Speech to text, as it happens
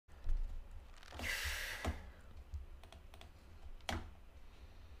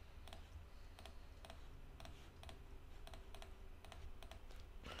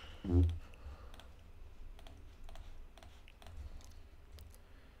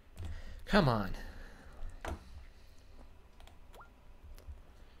Come on.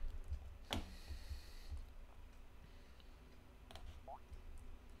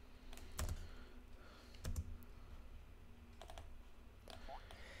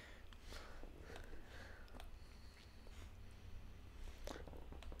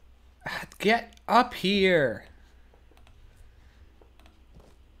 Get up here.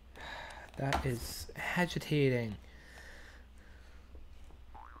 That is agitating.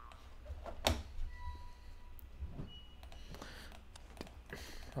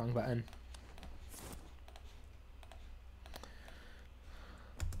 Wrong button.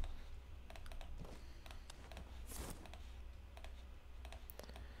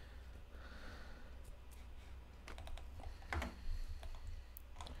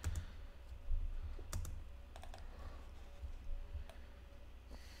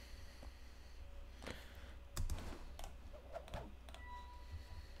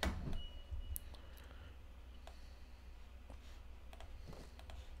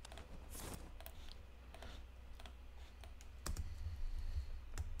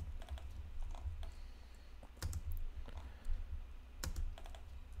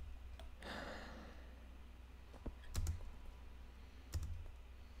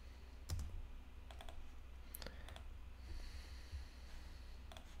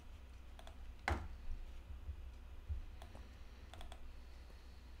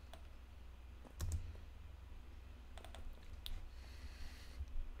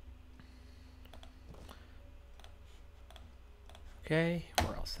 Okay,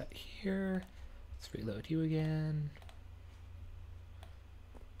 we're all set here. Let's reload you again.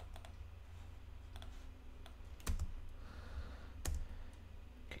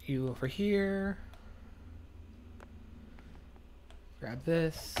 Get you over here. Grab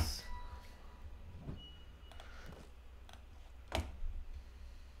this.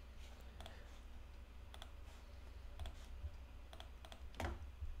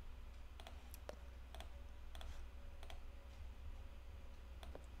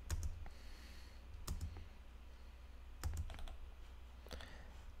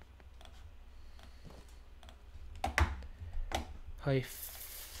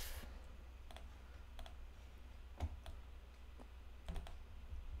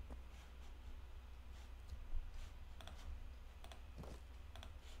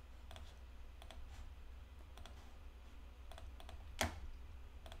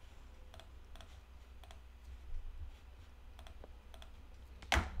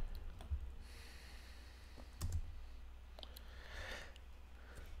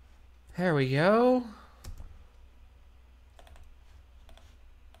 There we go.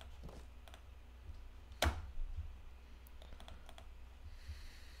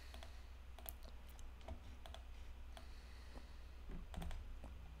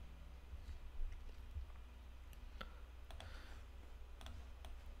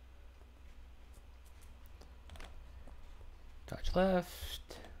 Dodge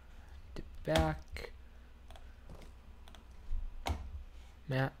left, dip back,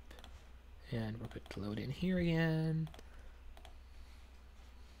 map, and we're good to load in here again.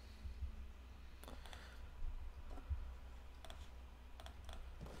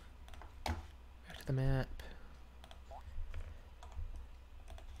 Back to the map.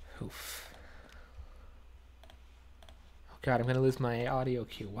 Oof. Oh god, I'm gonna lose my audio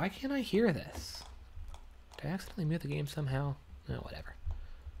cue. Why can't I hear this? Did I accidentally mute the game somehow? No, whatever.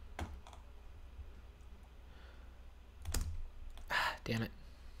 Ah, damn it.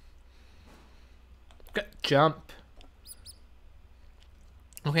 Jump.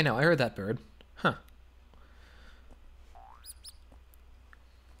 Okay, now I heard that bird. Huh.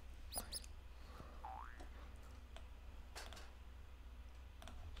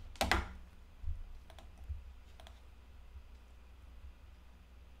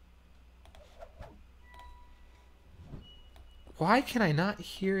 Why can I not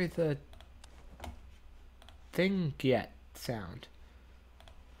hear the thing yet sound?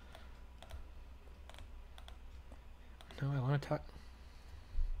 No, I want to talk.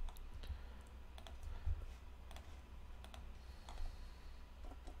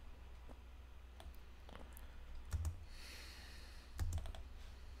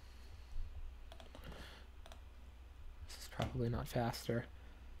 This is probably not faster.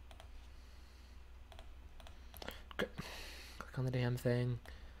 Okay. Click on the damn thing.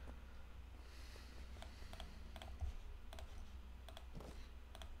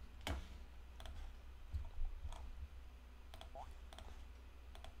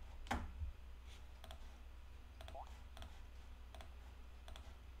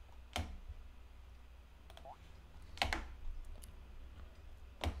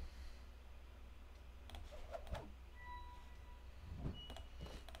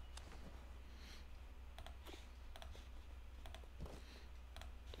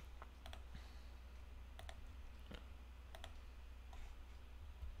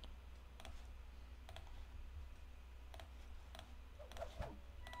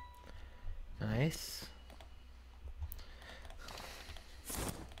 nice.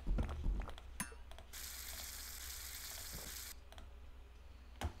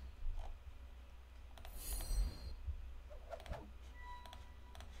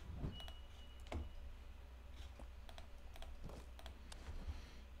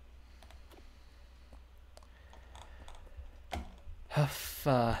 Huff,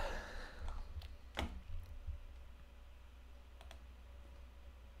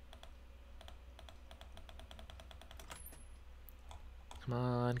 come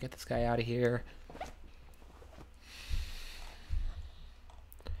on, get this guy out of here.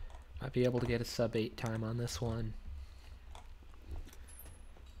 Might be able to get a sub 8 time on this one.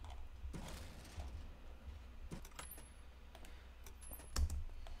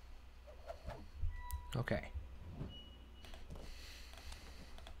 Okay.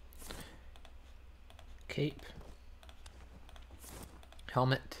 Cape.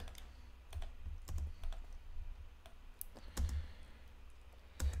 Helmet.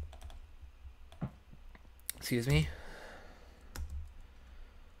 Excuse me.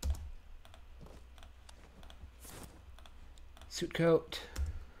 Suit coat.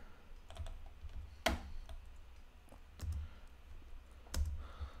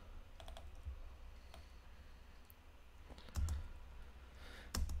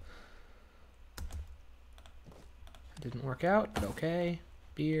 Didn't work out, but okay.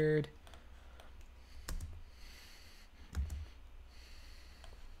 Beard.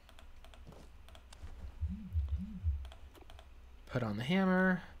 Put on the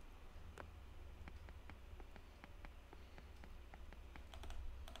hammer.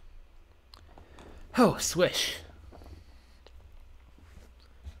 Oh, swish.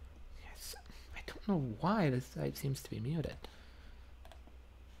 Yes. I don't know why this side seems to be muted.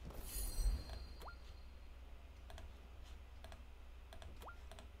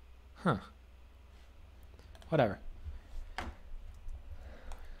 Huh. Whatever.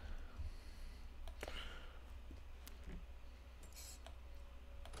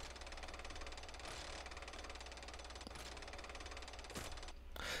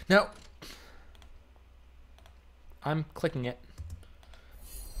 No. I'm clicking it.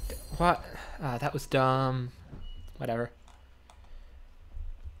 What? That was dumb. Whatever.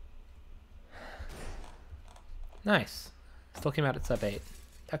 Nice. Still came out at sub 8.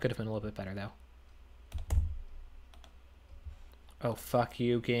 That could have been a little bit better, though. Oh, fuck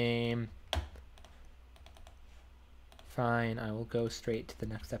you, game. Fine, I will go straight to the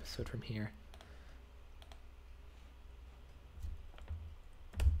next episode from here.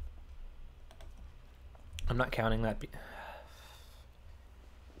 I'm not counting that.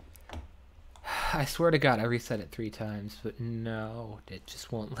 I swear to God, I reset it 3 times, but no, it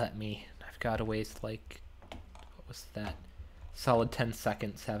just won't let me. I've got to waste, like, what was that? Solid 10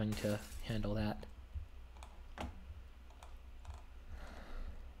 seconds having to handle that.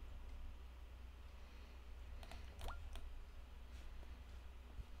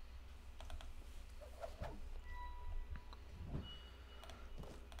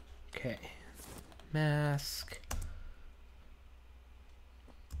 Okay. Mask.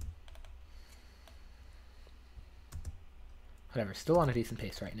 Whatever, still on a decent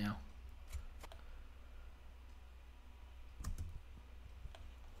pace right now.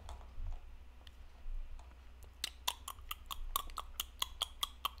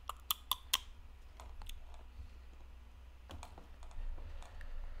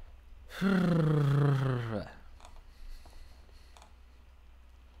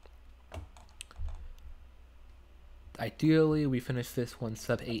 Ideally, we finish this one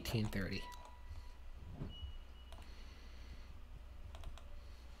sub 1830.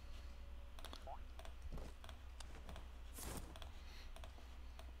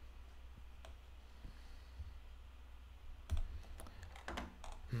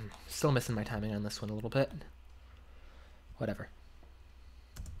 Still missing my timing on this one a little bit. Whatever.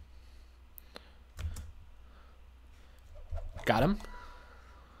 Got him.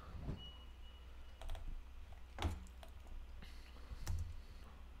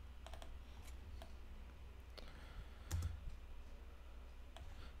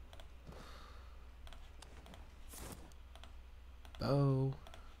 Bow.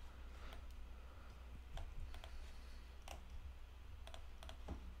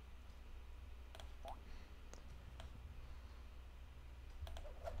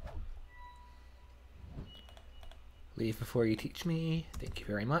 Leave before you teach me. Thank you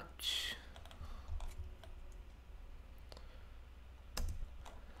very much.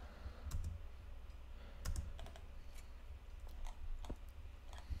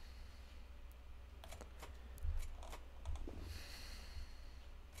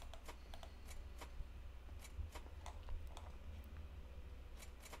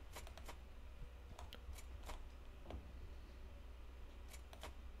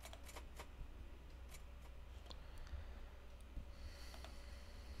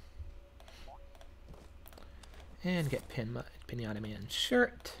 And get Pinata Man's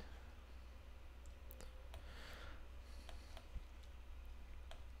shirt.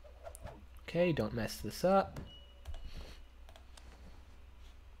 Okay, don't mess this up.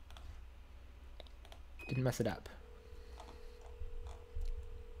 Didn't mess it up.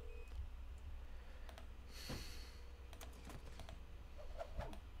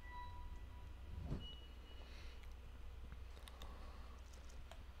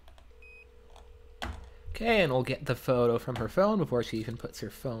 Okay, and we'll get the photo from her phone before she even puts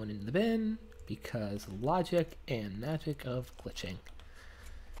her phone in the bin, because logic and magic of glitching.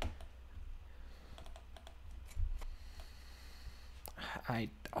 I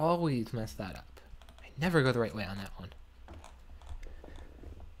always mess that up. I never go the right way on that one.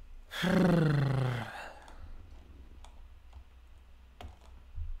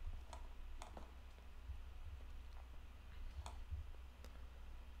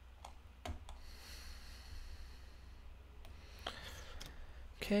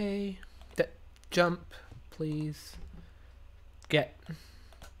 Okay, jump, please. Get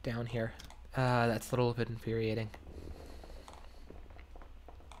down here. That's a little bit infuriating.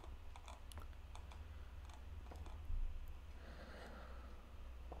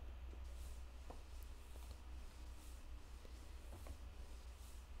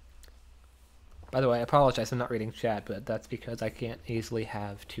 By the way, I apologize, I'm not reading chat, but that's because I can't easily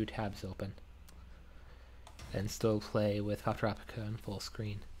have 2 tabs open and still play with Poptropica on full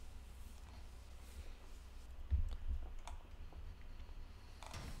screen.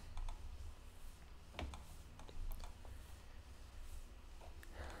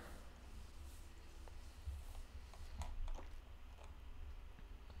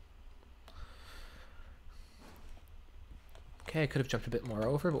 Okay, I could have jumped a bit more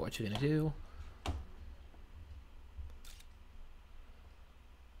over, but what you gonna do?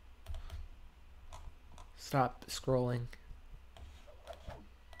 Stop scrolling.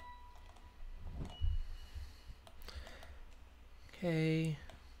 Okay.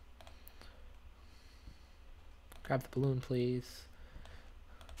 Grab the balloon, please.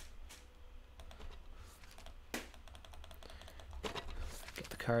 Get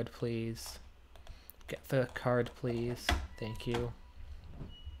the card, please. Get the card, please. Thank you.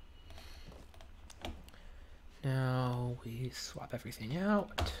 Now we swap everything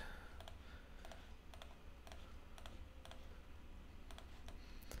out.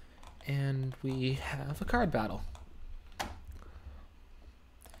 And we have a card battle.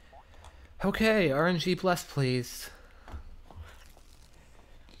 Okay, RNG bless, please.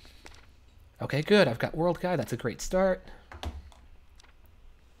 Okay, good. I've got World Guy. That's a great start.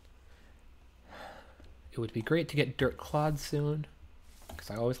 It would be great to get Dirt Clod soon, because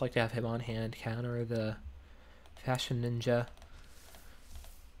I always like to have him on hand, counter the Fashion Ninja.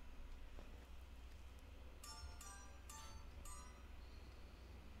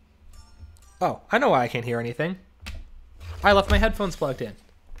 Oh, I know why I can't hear anything. I left my headphones plugged in.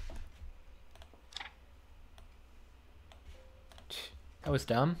 That was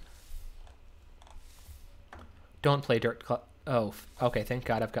dumb. Don't play Dirt Clod. Oh, okay, thank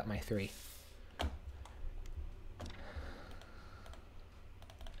God I've got my 3.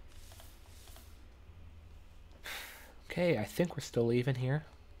 Okay, I think we're still even here.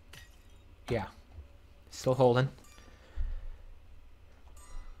 Yeah. Still holding.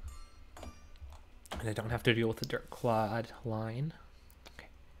 And I don't have to deal with the Dirt Clod line. Okay.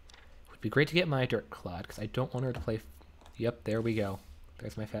 It would be great to get my Dirt Clod, because I don't want her to play... Yep, there we go.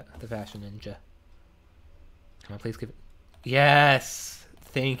 There's my the Fashion Ninja. Come on, please give it... Yes!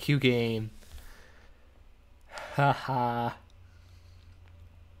 Thank you, game. Haha.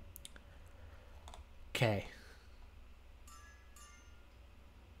 Okay.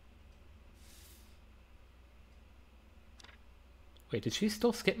 Wait, did she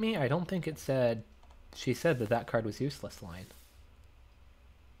still skip me? I don't think it said... She said that that card was useless line.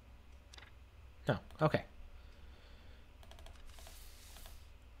 No, okay.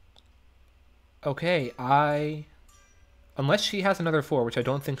 Okay, unless she has another 4, which I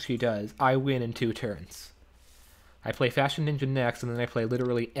don't think she does, I win in 2 turns. I play Fashion Ninja next, and then I play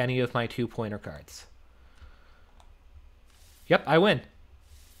literally any of my 2-pointer cards. Yep, I win.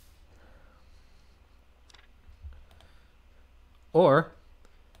 Or,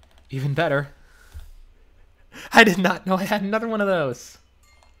 even better, I did not know I had another one of those.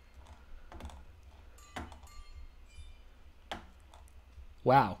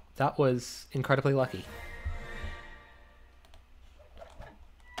 Wow, that was incredibly lucky.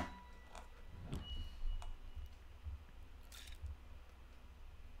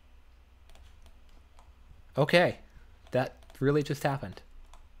 Okay, that really just happened.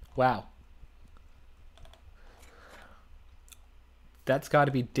 Wow. That's got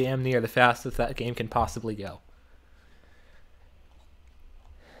to be damn near the fastest that game can possibly go.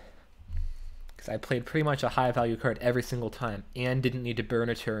 Because I played pretty much a high value card every single time and didn't need to burn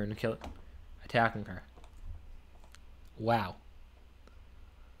a turn attacking her. Wow.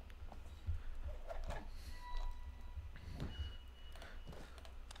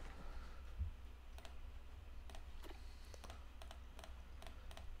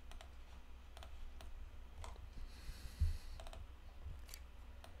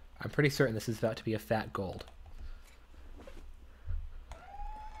 I'm pretty certain this is about to be a fat gold.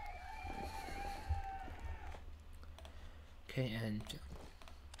 Okay, and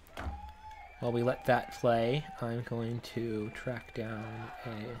while we let that play, I'm going to track down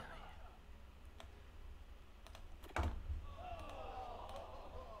and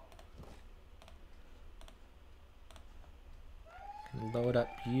load up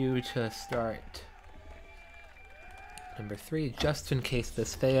you to start number 3, just in case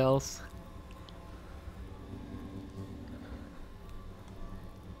this fails.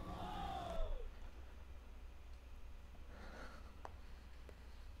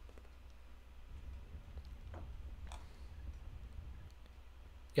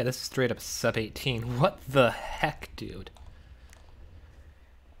 Yeah, this is straight up sub 18. What the heck, dude?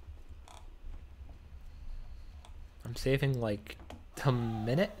 I'm saving like a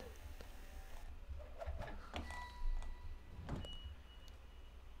minute?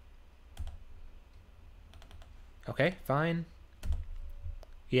 Okay, fine.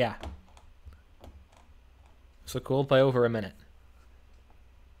 Yeah. So cooled by over a minute.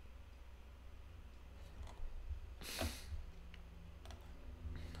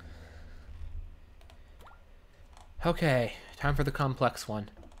 Okay, time for the complex one.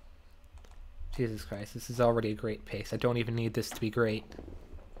 Jesus Christ, this is already a great pace. I don't even need this to be great.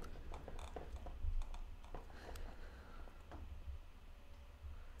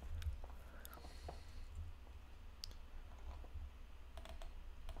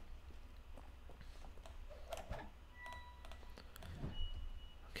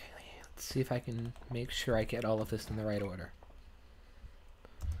 Okay, let's see if I can make sure I get all of this in the right order.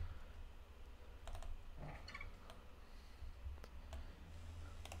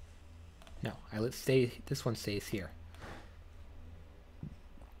 No, let's stay. This one stays here.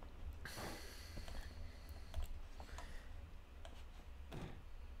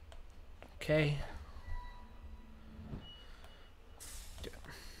 Okay.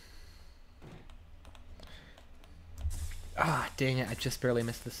 Ah, dang it! I just barely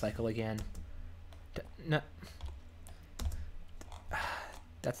missed the cycle again. No,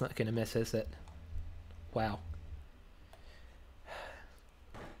 that's not gonna miss, is it? Wow.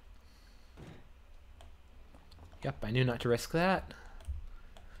 Yep, I knew not to risk that.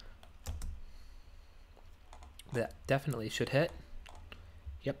 That definitely should hit.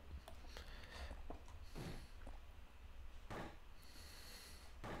 Yep.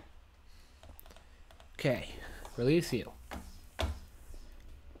 Okay, release you.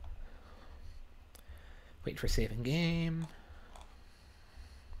 Wait for saving game.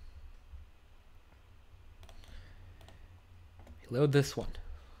 Load this one.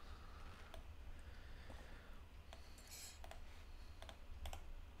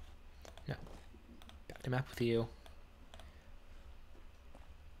 No. Back to map with you.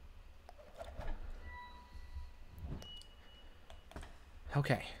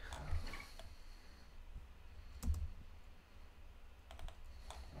 Okay.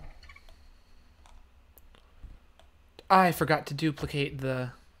 I forgot to duplicate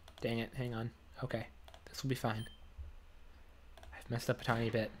the... Dang it, hang on. Okay, this will be fine. I've messed up a tiny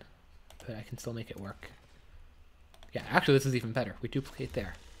bit, but I can still make it work. Yeah, actually this is even better. We duplicate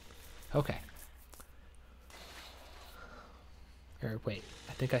there. Okay. Or wait,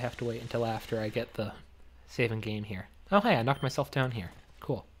 I think I have to wait until after I get the saving game here. Oh hey, I knocked myself down here.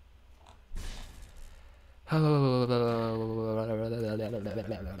 Cool.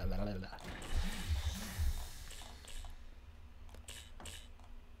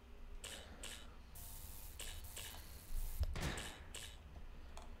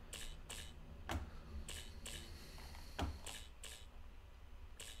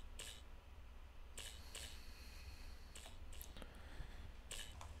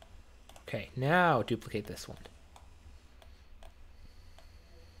 Okay, now duplicate this one.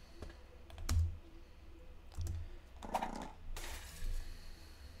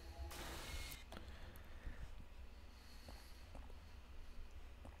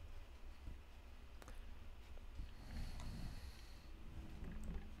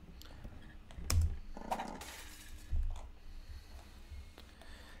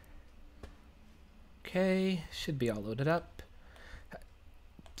 Okay, should be all loaded up.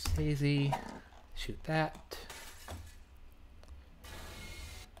 Daisy, shoot that.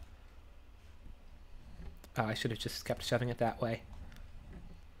 Oh, I should have just kept shoving it that way.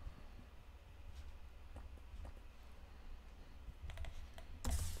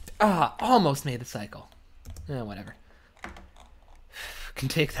 Ah, almost made the cycle. Whatever. Can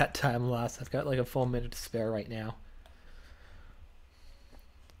take that time loss. I've got like a full minute to spare right now.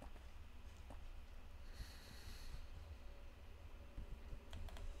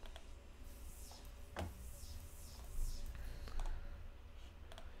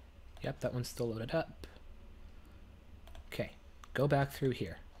 Yep, that one's still loaded up. Okay, go back through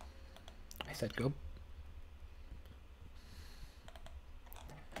here. I said go.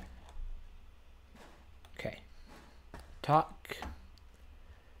 Okay. Talk.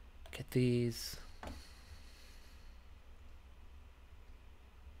 Get these.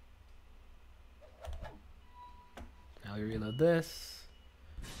 Now we reload this.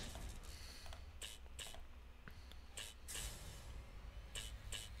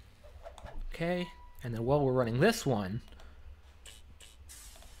 Okay, and then while we're running this one,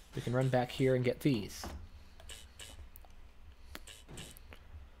 we can run back here and get these.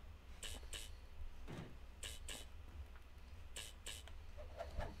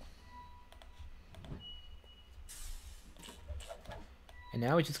 And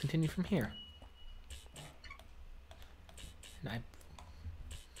now we just continue from here. And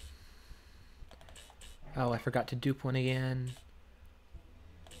I forgot to dupe one again.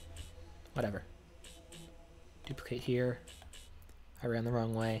 Whatever. Duplicate here. I ran the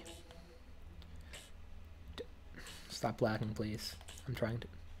wrong way. Stop lagging, please. I'm trying to...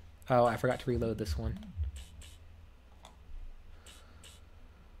 Oh, I forgot to reload this one.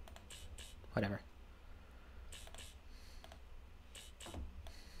 Whatever.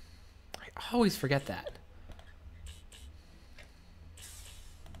 I always forget that.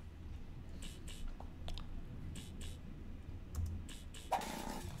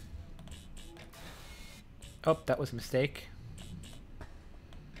 Oh, that was a mistake.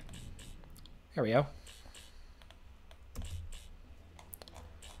 There we go.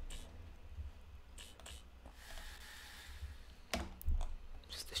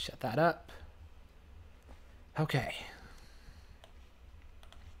 Just to shut that up. Okay.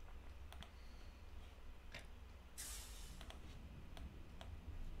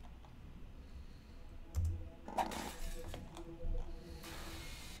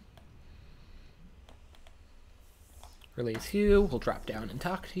 Release you, we'll drop down and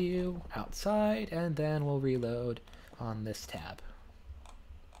talk to you outside, and then we'll reload on this tab.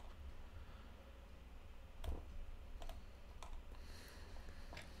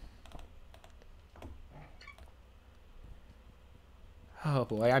 Oh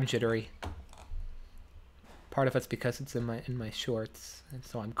boy, I'm jittery. Part of it's because it's in my shorts, and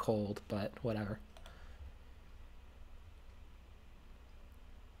so I'm cold, but whatever.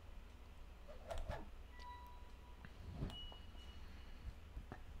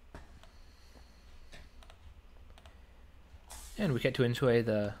 And we get to enjoy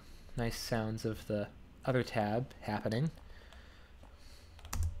the nice sounds of the other tab happening.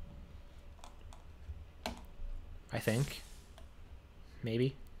 I think.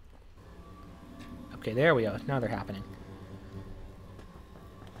 Maybe. Okay, there we go. Now they're happening.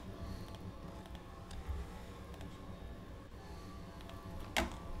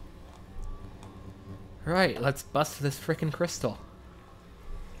 Right, let's bust this frickin' crystal.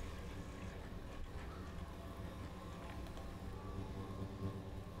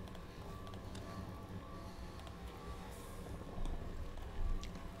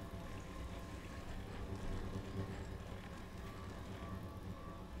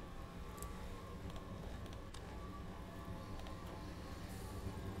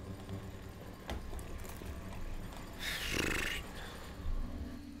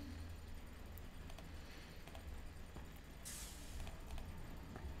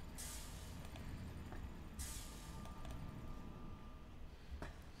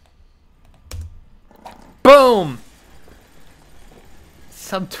 Boom!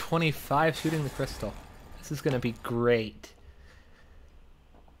 Sub 25 shooting the crystal. This is going to be great.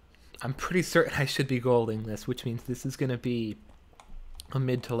 I'm pretty certain I should be golding this, which means this is going to be a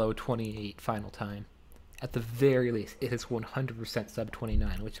mid to low 28 final time. At the very least, it is 100% sub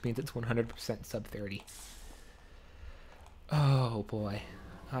 29, which means it's 100% sub 30. Oh boy,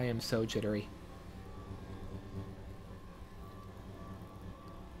 I am so jittery.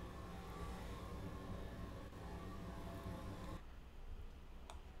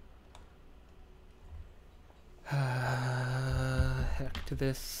 Heck to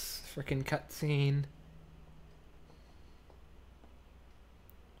this frickin' cutscene.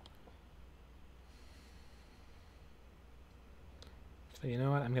 So you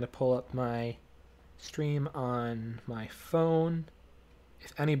know what? I'm going to pull up my stream on my phone.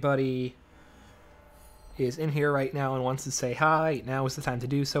 If anybody is in here right now and wants to say hi, now is the time to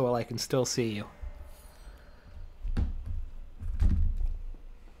do so while I can still see you.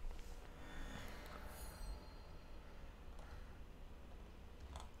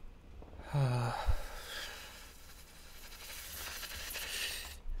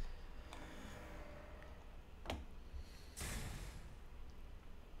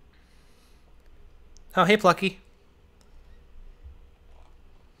 Oh, hey, Plucky.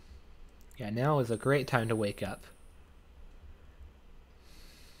 Yeah, now is a great time to wake up.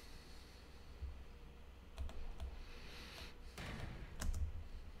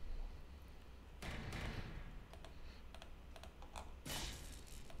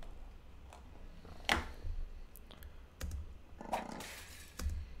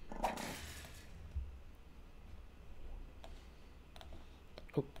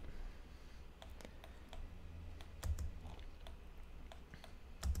 Oh.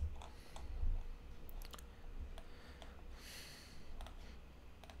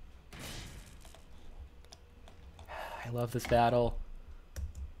 I love this battle.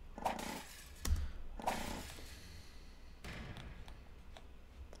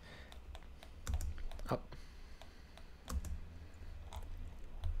 Oh.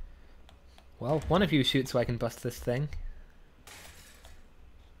 Well, one of you shoot so I can bust this thing.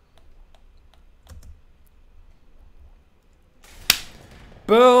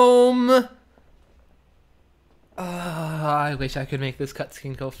 Boom! I wish I could make this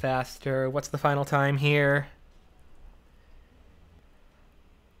cutscene go faster. What's the final time here?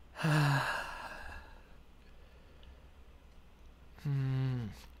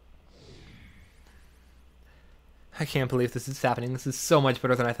 I can't believe this is happening. This is so much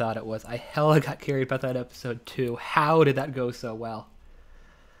better than I thought it was. I hella got carried by that episode too. How did that go so well?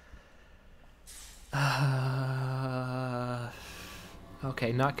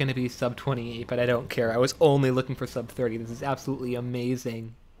 Okay, not going to be sub 28, but I don't care. I was only looking for sub 30. This is absolutely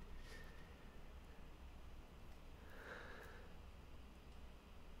amazing.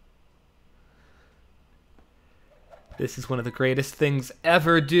 This is one of the greatest things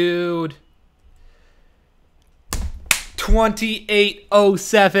ever, dude.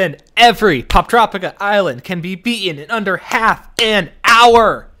 2807. Every Poptropica island can be beaten in under half an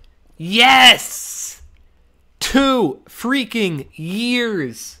hour. Yes! 2 freaking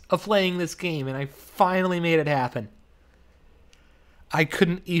years of playing this game, and I finally made it happen. I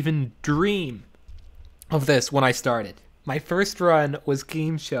couldn't even dream of this when I started. My first run was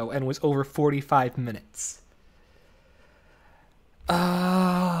Game Show and was over 45 minutes.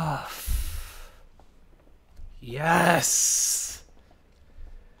 Yes!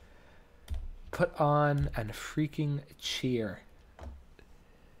 Put on a freaking cheer.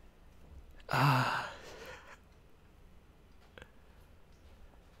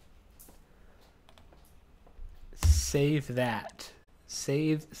 Save that.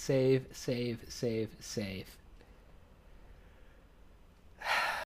 Save, save, save, save, save.